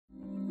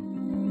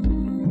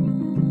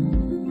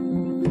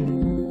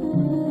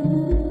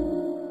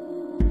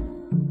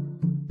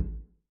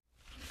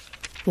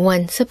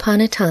Once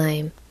upon a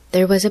time,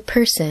 there was a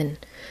person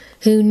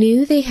who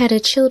knew they had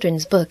a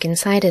children's book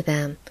inside of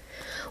them.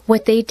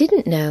 What they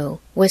didn't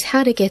know was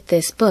how to get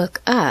this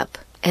book up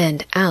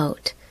and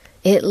out.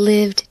 It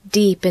lived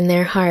deep in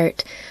their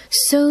heart,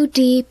 so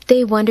deep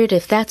they wondered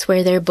if that's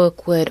where their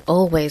book would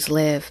always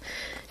live.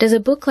 Does a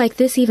book like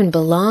this even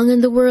belong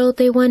in the world,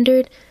 they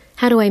wondered?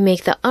 How do I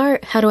make the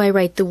art? How do I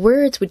write the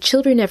words? Would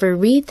children ever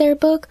read their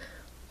book?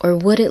 Or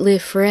would it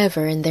live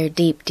forever in their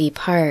deep, deep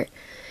heart?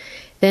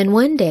 Then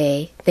one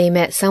day, they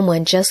met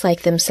someone just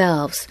like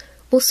themselves.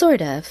 Well,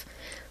 sort of.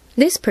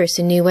 This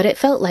person knew what it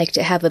felt like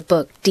to have a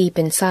book deep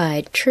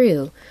inside,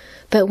 true.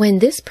 But when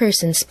this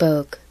person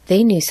spoke,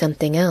 they knew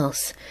something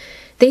else.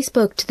 They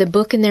spoke to the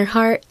book in their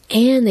heart,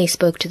 and they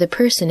spoke to the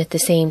person at the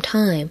same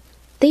time.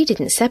 They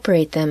didn't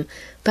separate them,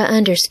 but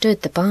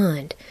understood the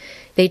bond.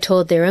 They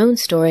told their own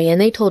story, and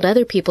they told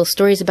other people's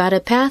stories about a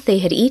path they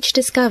had each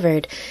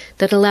discovered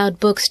that allowed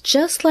books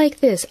just like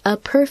this a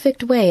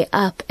perfect way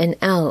up and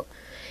out.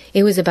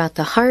 It was about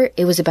the heart,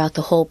 it was about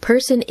the whole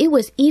person, it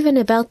was even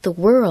about the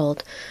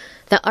world.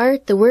 The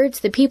art, the words,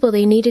 the people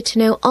they needed to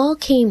know all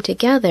came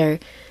together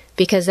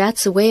because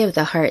that's the way of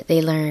the heart,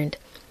 they learned.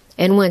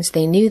 And once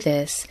they knew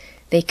this,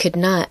 they could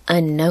not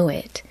unknow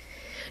it.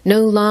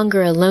 No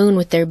longer alone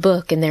with their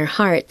book and their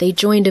heart, they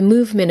joined a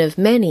movement of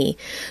many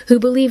who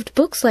believed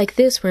books like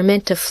this were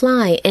meant to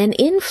fly, and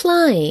in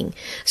flying,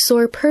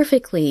 soar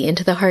perfectly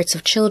into the hearts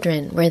of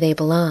children where they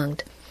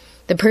belonged.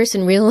 The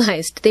person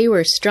realized they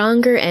were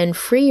stronger and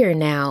freer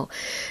now.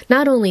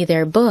 Not only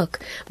their book,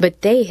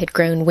 but they had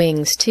grown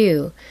wings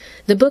too.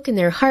 The book in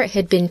their heart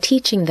had been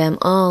teaching them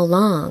all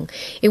along.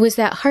 It was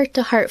that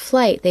heart-to-heart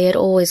flight they had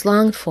always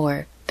longed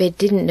for, but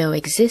didn't know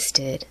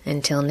existed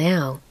until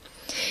now.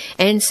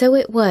 And so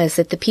it was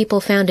that the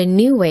people found a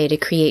new way to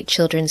create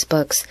children's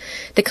books,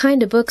 the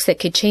kind of books that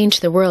could change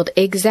the world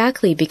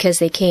exactly because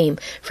they came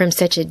from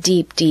such a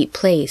deep, deep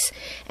place,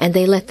 and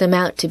they let them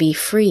out to be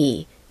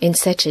free in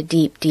such a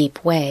deep,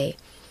 deep way.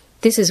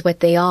 This is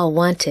what they all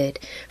wanted,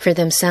 for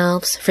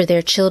themselves, for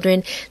their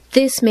children.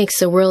 This makes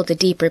the world a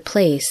deeper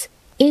place,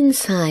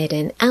 inside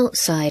and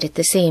outside at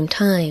the same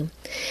time.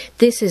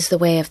 This is the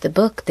way of the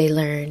book, they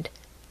learned.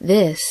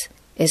 This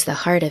is the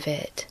heart of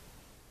it.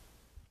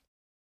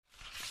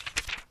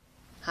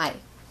 Hi,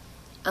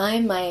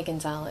 I'm Maya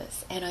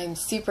Gonzalez, and I'm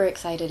super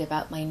excited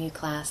about my new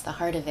class, The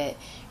Heart of It,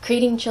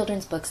 Creating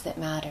Children's Books That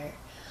Matter.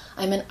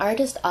 I'm an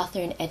artist,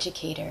 author, and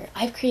educator.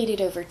 I've created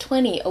over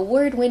 20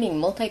 award-winning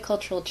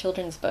multicultural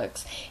children's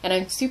books, and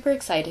I'm super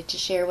excited to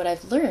share what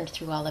I've learned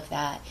through all of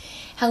that,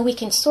 how we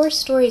can source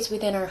stories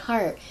within our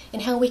heart,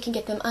 and how we can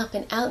get them up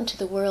and out into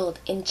the world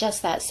in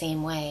just that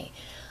same way.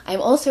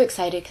 I'm also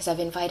excited because I've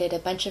invited a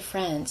bunch of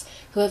friends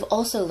who have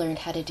also learned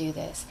how to do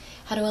this,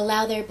 how to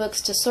allow their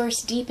books to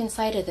source deep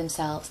inside of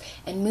themselves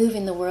and move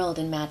in the world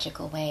in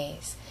magical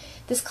ways.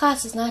 This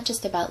class is not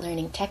just about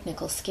learning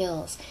technical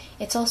skills,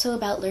 it's also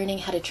about learning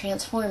how to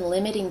transform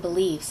limiting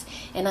beliefs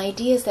and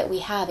ideas that we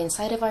have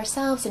inside of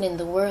ourselves and in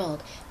the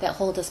world that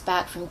hold us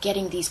back from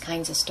getting these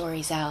kinds of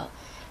stories out.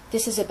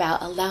 This is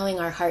about allowing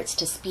our hearts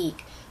to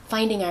speak,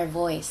 finding our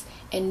voice,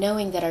 and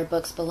knowing that our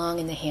books belong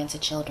in the hands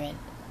of children.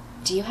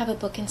 Do you have a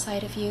book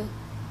inside of you?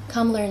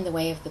 Come learn the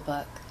way of the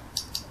book.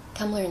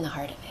 Come learn the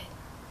heart of it.